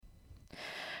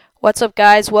What's up,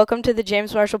 guys? Welcome to the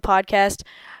James Marshall Podcast.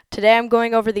 Today I'm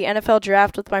going over the NFL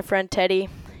draft with my friend Teddy,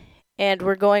 and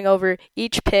we're going over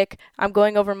each pick. I'm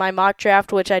going over my mock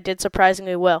draft, which I did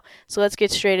surprisingly well. So let's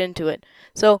get straight into it.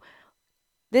 So,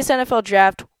 this NFL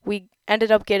draft, we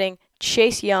ended up getting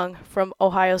Chase Young from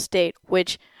Ohio State,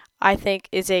 which I think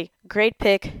is a great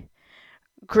pick,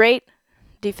 great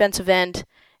defensive end,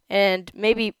 and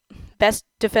maybe best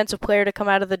defensive player to come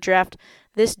out of the draft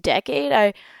this decade.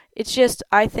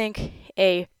 I think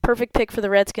a perfect pick for the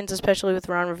Redskins, especially with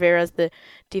Ron Rivera as the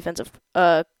defensive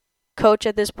coach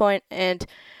at this point, and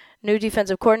new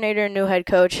defensive coordinator, new head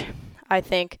coach. I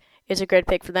think is a great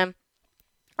pick for them.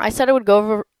 I said I would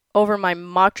go over my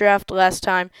mock draft last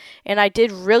time, and I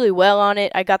did really well on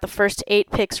it. I got the first 8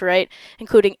 picks right,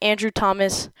 including Andrew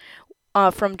Thomas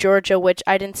from Georgia, which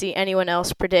I didn't see anyone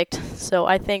else predict. So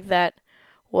I think that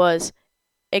was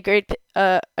a great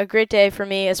day for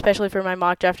me, especially for my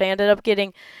mock draft. I ended up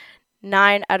getting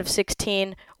 9 out of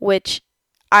 16, which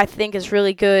I think is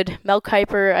really good. Mel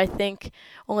Kiper, I think,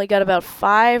 only got about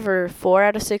 5 or 4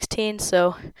 out of 16,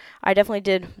 so I definitely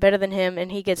did better than him,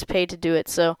 and he gets paid to do it.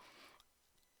 So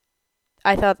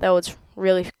I thought that was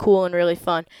really cool and really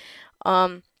fun.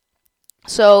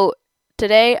 So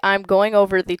today I'm going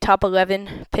over the top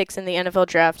 11 picks in the NFL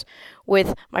draft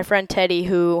with my friend Teddy,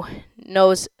 who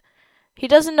knows. He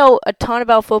doesn't know a ton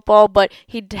about football, but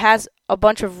he has a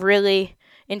bunch of really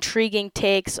intriguing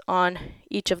takes on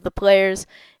each of the players,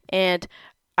 and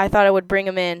I thought I would bring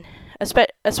him in,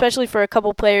 especially for a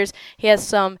couple players. He has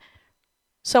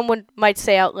someone might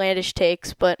say outlandish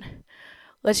takes, but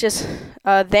let's just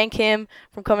thank him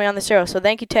for coming on the show. So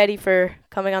thank you, Teddy, for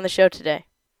coming on the show today.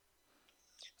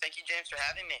 Thank you, James, for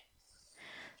having me.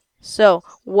 So,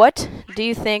 what do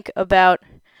you think about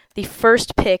the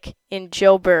first pick in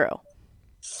Joe Burrow?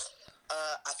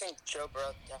 I think Joe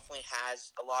Burrow definitely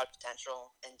has a lot of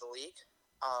potential in the league,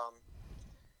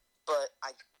 but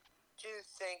I do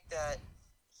think that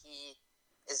he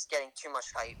is getting too much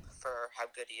hype for how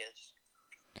good he is.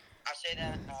 I say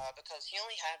that because he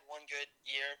only had one good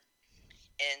year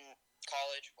in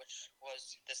college, which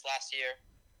was this last year,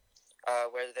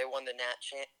 where they won the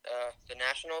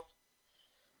national,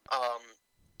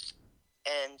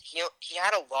 and he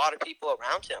had a lot of people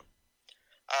around him,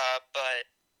 but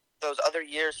those other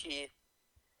years he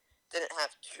didn't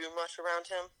have too much around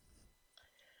him,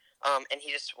 and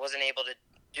he just wasn't able to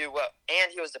do well.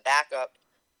 And he was the backup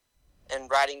and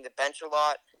riding the bench a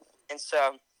lot. And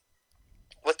so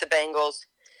with the Bengals,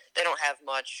 they don't have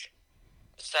much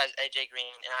besides A.J.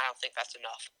 Green, and I don't think that's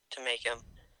enough to make him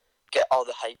get all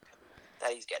the hype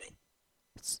that he's getting.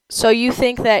 So you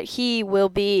think that he will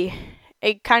be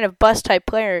a kind of bust type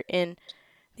player in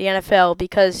the NFL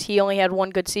because he only had one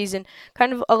good season,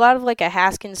 kind of a lot of like a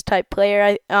Haskins type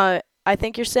player. I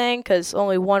think you're saying because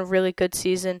only one really good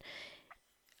season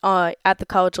at the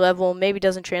college level maybe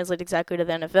doesn't translate exactly to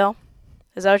the NFL.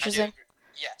 Is that what you're saying?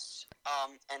 Yes.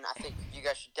 And I think you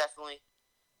guys should definitely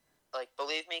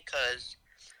believe me, because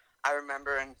I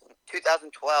remember in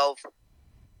 2012,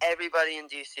 everybody in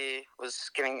DC was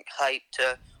giving hype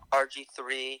to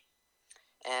RG3,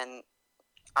 and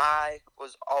I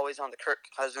was always on the Kirk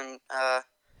Cousins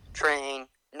train,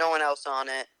 no one else on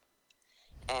it,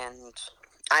 and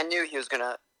I knew he was going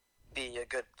to be a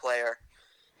good player,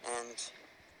 and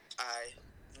I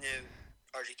knew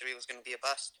RG3 was going to be a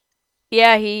bust.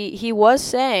 Yeah, he was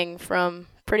saying from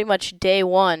pretty much day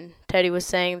one, Teddy was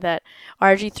saying that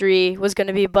RG3 was going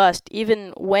to be a bust.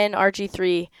 Even when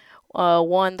RG3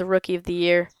 won the Rookie of the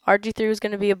Year, RG3 was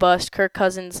going to be a bust. Kirk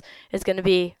Cousins is going to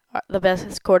be the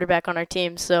best quarterback on our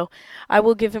team, so I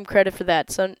will give him credit for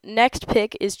that. So next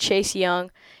pick is Chase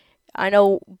Young. I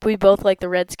know we both like the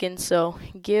Redskins, so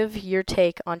give your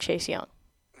take on Chase Young.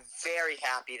 Very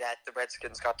happy that the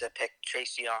Redskins got to pick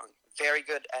Chase Young. Very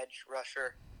good edge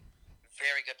rusher,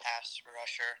 very good pass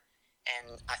rusher,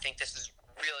 and I think this is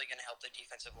really going to help the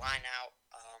defensive line out.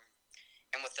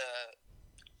 And with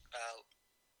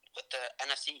the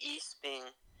NFC East being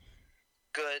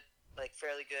good,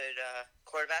 fairly good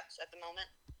quarterbacks at the moment,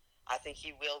 I think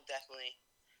he will definitely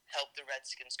help the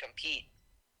Redskins compete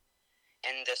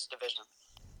in this division.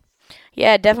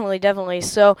 Yeah, definitely.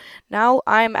 So now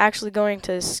I'm actually going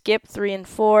to skip 3 and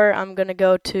 4. I'm going to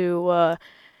go to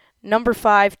number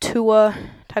 5, Tua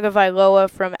Tagovailoa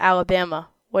from Alabama.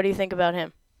 What do you think about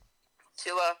him?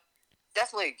 Tua,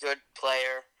 definitely a good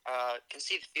player. Can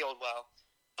see the field well,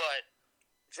 but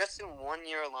just in 1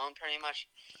 year alone, pretty much,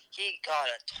 he got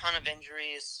a ton of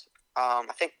injuries. I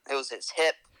think it was his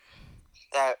hip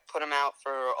that put him out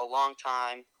for a long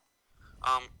time.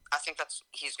 I think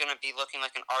he's going to be looking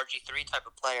like an RG3 type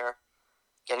of player,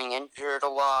 getting injured a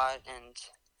lot, and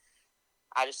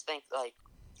I just think, like,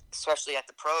 especially at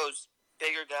the pros,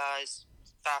 bigger guys,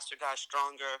 faster guys,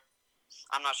 stronger.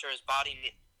 I'm not sure his body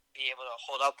would be able to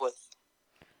hold up with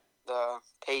the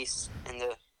pace and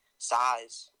the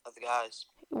size of the guys.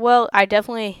 Well, I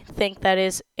definitely think that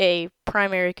is a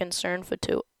primary concern for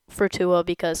Tua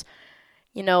because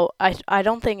I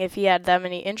don't think if he had that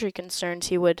many injury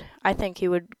concerns, I think he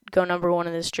would go number one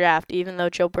in this draft, even though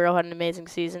Joe Burrow had an amazing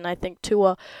season. I think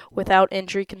Tua, without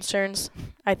injury concerns,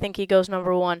 I think he goes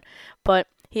number one. But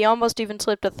he almost even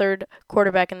slipped a third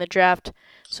quarterback in the draft.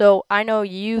 So I know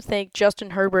you think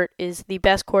Justin Herbert is the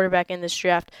best quarterback in this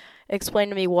draft. Explain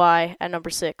to me why at number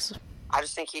 6. I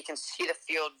just think he can see the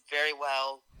field very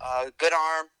well. Good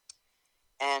arm,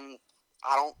 and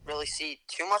I don't really see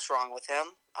too much wrong with him.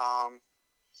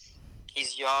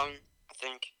 He's young. I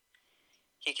think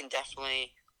he can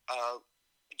definitely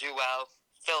do well.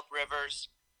 Philip Rivers,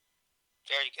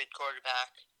 very good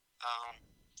quarterback.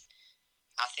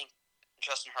 I think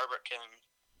Justin Herbert can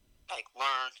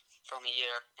learn from a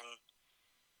year and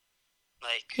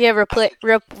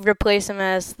replace him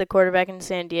as the quarterback in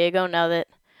San Diego now that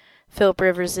Philip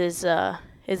Rivers is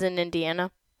in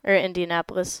Indiana or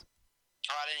Indianapolis.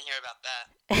 Oh, I didn't hear about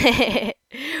that.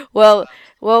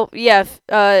 Well, yeah.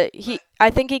 I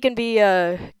think he can be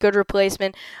a good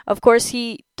replacement. Of course,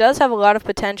 he does have a lot of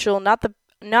potential.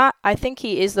 I think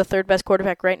he is the third best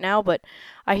quarterback right now, but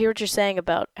I hear what you're saying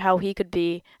about how he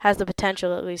has the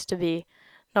potential at least to be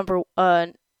the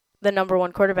number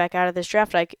one quarterback out of this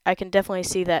draft. I can definitely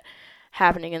see that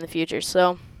happening in the future.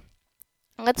 So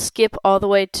let's skip all the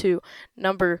way to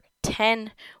number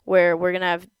 10, where we're going to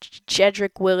have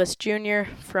Jedrick Willis Jr.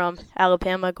 from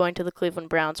Alabama going to the Cleveland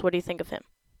Browns. What do you think of him?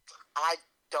 I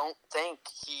think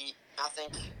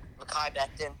Mekhi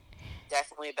Becton,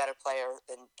 definitely a better player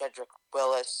than Jedrick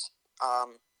Willis. I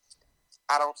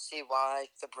don't see why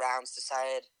the Browns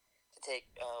decided to take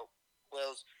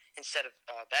Wills instead of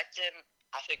Becton.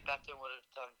 I think Becton would have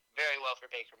done very well for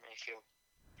Baker Mayfield.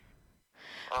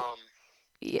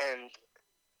 And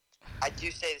I do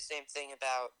say the same thing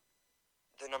about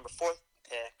the number 4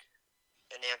 pick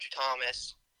and Andrew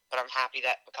Thomas, but I'm happy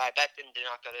that Mekhi Becton did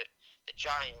not go to the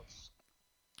Giants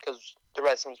because the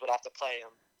Redskins would have to play him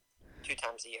 2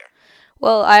 times a year.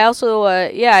 Well, I also,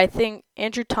 I think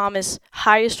Andrew Thomas,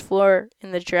 highest floor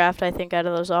in the draft, I think, out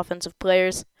of those offensive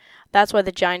players. That's why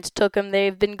the Giants took him.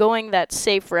 They've been going that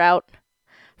safe route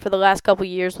for the last couple of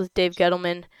years with Dave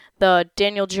Gettleman. The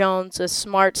Daniel Jones, a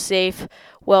smart, safe,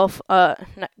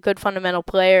 good fundamental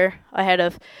player ahead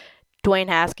of Dwayne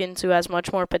Haskins, who has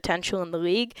much more potential in the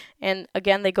league. And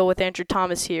again, they go with Andrew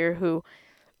Thomas here, who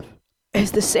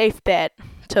is the safe bet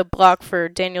to block for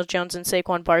Daniel Jones and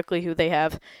Saquon Barkley, who they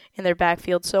have in their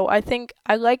backfield. So I think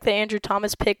I like the Andrew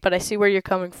Thomas pick, but I see where you're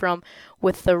coming from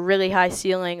with the really high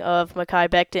ceiling of Mekhi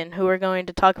Becton, who we're going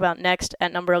to talk about next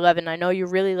at number 11. I know you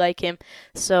really like him,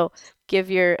 so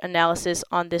give your analysis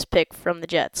on this pick from the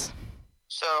Jets.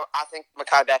 So I think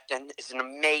Mekhi Becton is an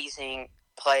amazing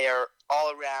player all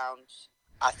around.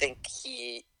 I think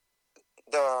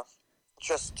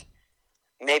just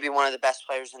maybe one of the best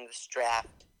players in this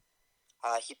draft.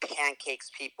 He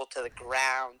pancakes people to the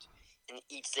ground and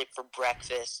eats it for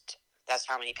breakfast. That's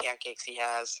how many pancakes he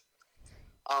has.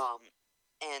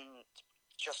 And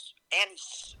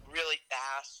he's really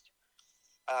fast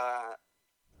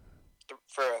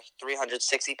for a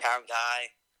 360-pound guy.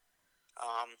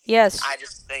 Yes. I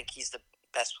just think he's the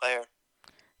best player.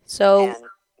 So and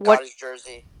got his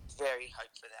jersey. Very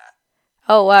hyped for that.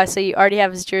 Oh, wow. So you already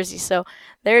have his jersey. So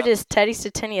there it is, Teddy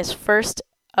Statinius' first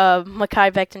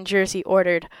Mekhi Becton jersey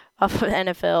ordered off of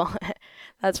NFL.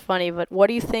 That's funny. But what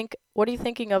are you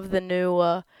thinking of the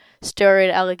new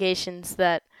steroid allegations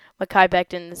that Mekhi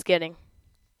Becton is getting?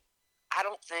 I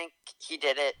don't think he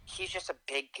did it. He's just a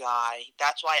big guy.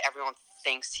 That's why everyone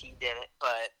thinks he did it.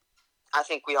 But I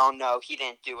think we all know he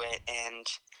didn't do it, and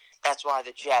that's why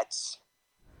the Jets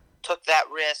took that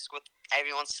risk with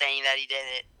everyone saying that he did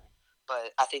it.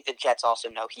 But I think the Jets also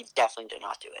know he definitely did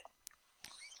not do it.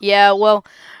 Yeah, well,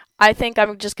 I think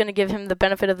I'm just going to give him the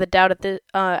benefit of the doubt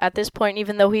at this point,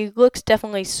 even though he looks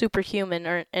definitely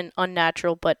superhuman and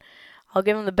unnatural. But I'll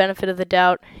give him the benefit of the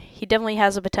doubt. He definitely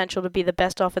has the potential to be the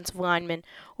best offensive lineman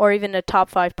or even a top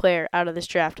 5 player out of this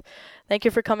draft. Thank you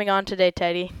for coming on today,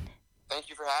 Teddy. Thank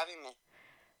you for having me.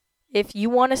 If you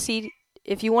want to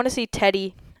see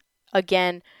Teddy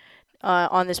again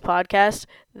on this podcast,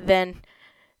 then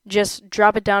just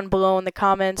drop it down below in the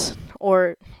comments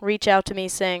or reach out to me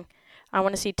saying, I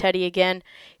want to see Teddy again.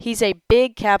 He's a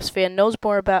big Caps fan, knows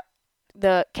more about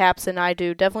the Caps than I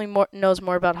do, definitely knows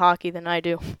more about hockey than I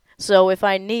do. So if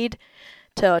I need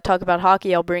to talk about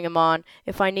hockey, I'll bring him on.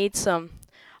 If I need some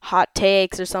hot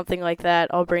takes or something like that,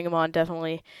 I'll bring him on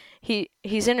definitely.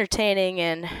 He's entertaining,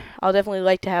 and I'll definitely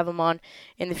like to have him on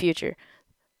in the future.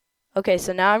 Okay,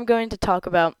 so now I'm going to talk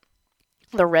about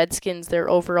the Redskins, their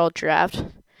overall draft.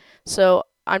 So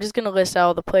I'm just going to list out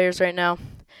all the players right now.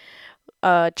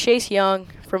 Chase Young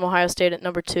from Ohio State at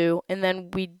number 2, and then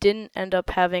we didn't end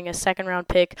up having a second-round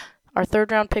pick. Our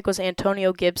third-round pick was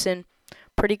Antonio Gibson,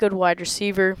 pretty good wide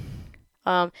receiver.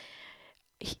 He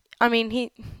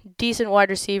decent wide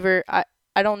receiver.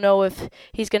 I don't know if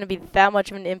he's going to be that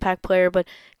much of an impact player, but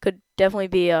could definitely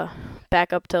be a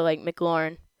backup to like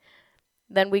McLaurin.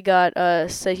 Then we got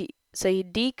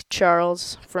Saahdiq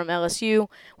Charles from LSU.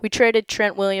 We traded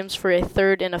Trent Williams for a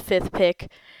third and a fifth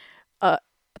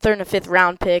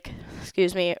round pick,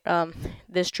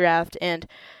 this draft, and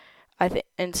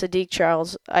Saahdiq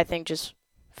Charles I think just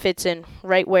fits in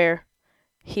right where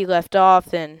he left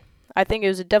off, and I think it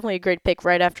was definitely a great pick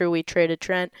right after we traded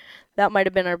Trent. That might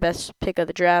have been our best pick of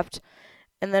the draft.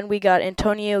 And then we got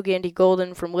Antonio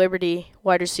Gandy-Golden from Liberty,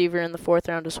 wide receiver in the 4th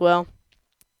round as well.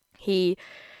 He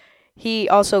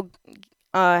also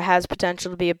has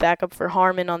potential to be a backup for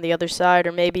Harmon on the other side,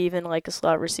 or maybe even like a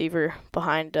slot receiver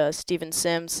behind Steven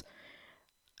Sims.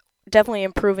 Definitely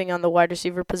improving on the wide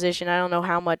receiver position. I don't know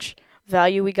how much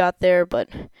value we got there, but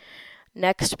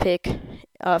next pick,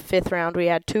 5th round, we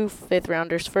had 2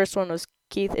 5th-rounders. First one was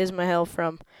Keith Ismail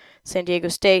from San Diego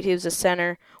State. He was a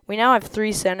center. We now have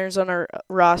 3 centers on our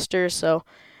roster, so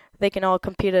they can all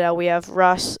compete it out. We have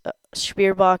Ross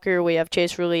Spearbacher, we have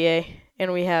Chase Roulier,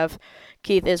 and we have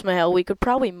Keith Ismail. We could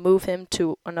probably move him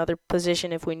to another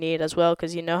position if we need as well,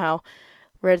 because you know how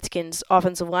Redskins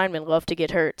offensive linemen love to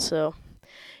get hurt. So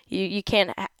you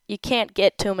can't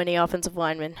get too many offensive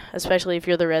linemen, especially if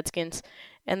you're the Redskins.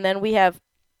 And then we have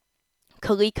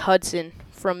Khaleke Hudson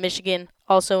from Michigan,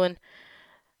 also in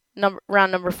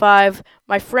round number 5.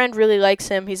 My friend really likes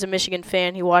him. He's a Michigan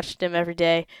fan. He watched him every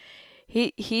day.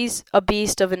 He's a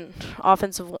beast of an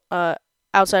offensive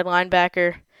outside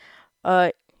linebacker.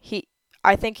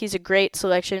 I think he's a great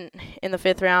selection in the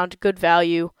 5th round. Good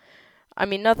value. I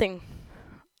mean, nothing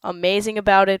amazing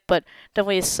about it, but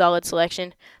definitely a solid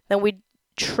selection. Then we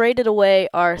traded away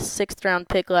our 6th round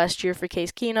pick last year for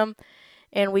Case Keenum,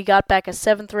 and we got back a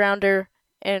 7th rounder.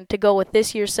 And to go with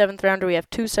this year's 7th rounder, we have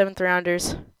 2 7th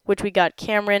rounders, which we got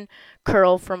Cameron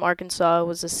Curl from Arkansas,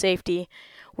 was a safety.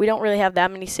 We don't really have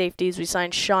that many safeties. We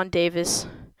signed Sean Davis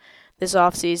this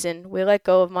offseason. We let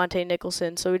go of Monte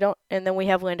Nicholson, so we don't, and then we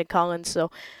have Landon Collins,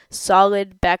 so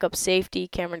solid backup safety,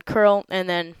 Cameron Curl, and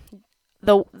then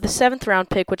the 7th round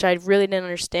pick, which I really didn't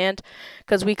understand,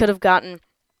 because we could have gotten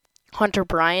Hunter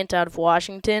Bryant out of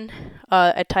Washington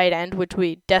at tight end, which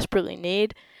we desperately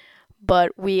need,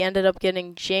 but we ended up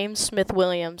getting James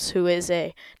Smith-Williams, who is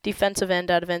a defensive end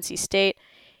out of NC State.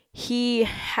 He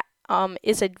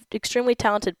is an extremely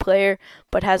talented player,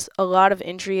 but has a lot of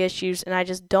injury issues, and I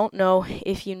just don't know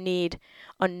if you need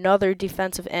another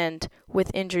defensive end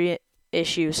with injury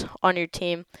issues on your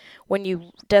team when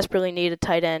you desperately need a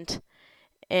tight end.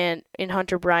 And in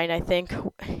Hunter Bryant, I think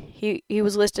he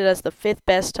was listed as the 5th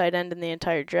best tight end in the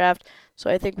entire draft, so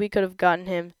I think we could have gotten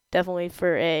him definitely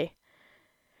for a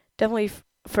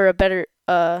better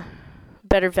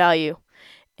value.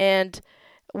 And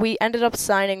we ended up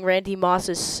signing Randy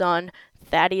Moss's son,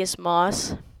 Thaddeus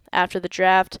Moss, after the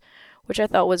draft, which I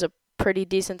thought was a pretty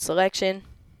decent selection.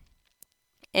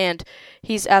 And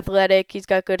he's athletic, he's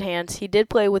got good hands. He did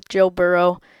play with Joe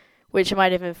Burrow, which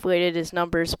might have inflated his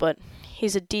numbers, but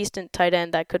he's a decent tight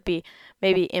end that could be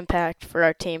maybe impact for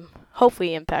our team.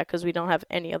 Hopefully impact, because we don't have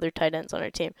any other tight ends on our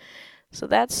team. So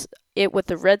that's it with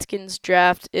the Redskins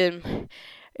draft.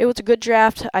 It was a good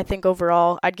draft, I think,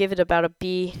 overall. I'd give it about a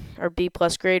B or B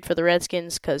plus grade for the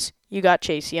Redskins because you got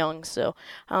Chase Young, so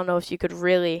I don't know if you could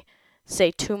really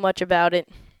say too much about it.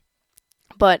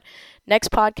 But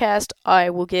next podcast, I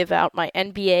will give out my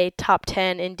NBA top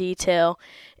 10 in detail,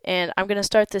 and I'm going to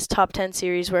start this top 10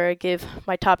 series where I give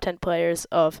my top 10 players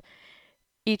of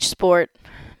each sport,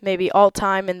 maybe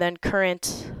all-time and then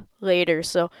current later.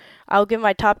 So I'll give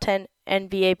my top 10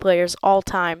 NBA players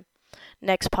all-time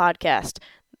next podcast.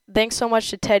 Thanks so much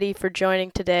to Teddy for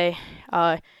joining today.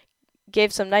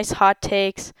 Gave some nice hot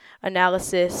takes,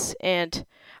 analysis, and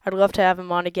I'd love to have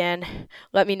him on again.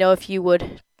 Let me know if you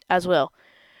would as well.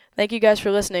 Thank you guys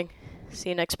for listening. See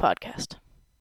you next podcast.